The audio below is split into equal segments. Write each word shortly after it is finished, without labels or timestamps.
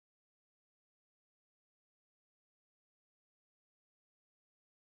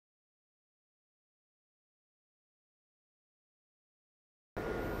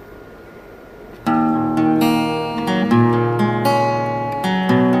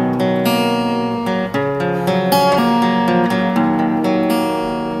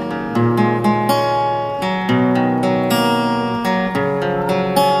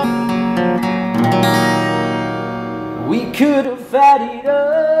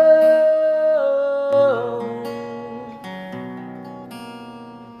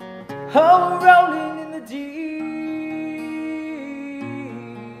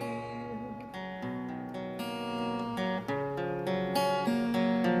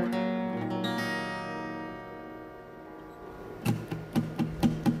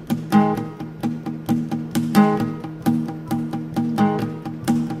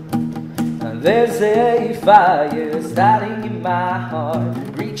There's a fire starting in my heart,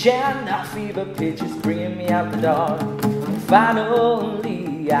 reaching out fever pitches, bringing me out the dark.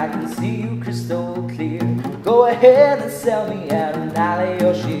 Finally, I can see you crystal clear. Go ahead and sell me out and I'll lay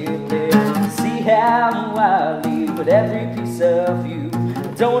your ship there. See how I live with every piece of you.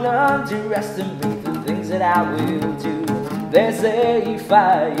 Don't underestimate the things that I will do. There's a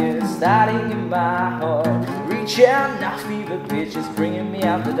fire starting in my heart, reaching out fever pitches, bringing me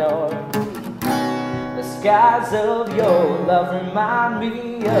out the door. The skies of your love remind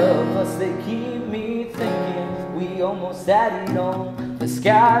me of us. They keep me thinking we almost had it on. The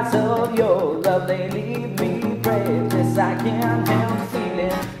skies of your love, they leave me breathless. I can't help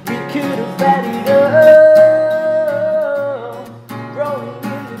feeling we could have had it all. Rolling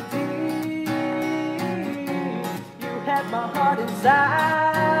in the deep, you had my heart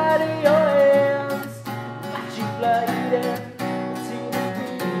inside of your hands. Watch you fly there.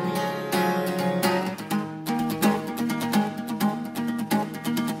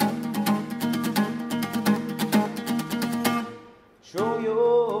 Throw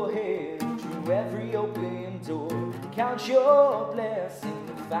your head through every open door. Count your blessings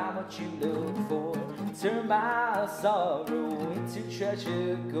and find what you look for. Turn my sorrow into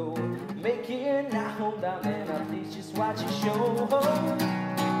treasure gold. Make it not hold on, man, please just watch it show.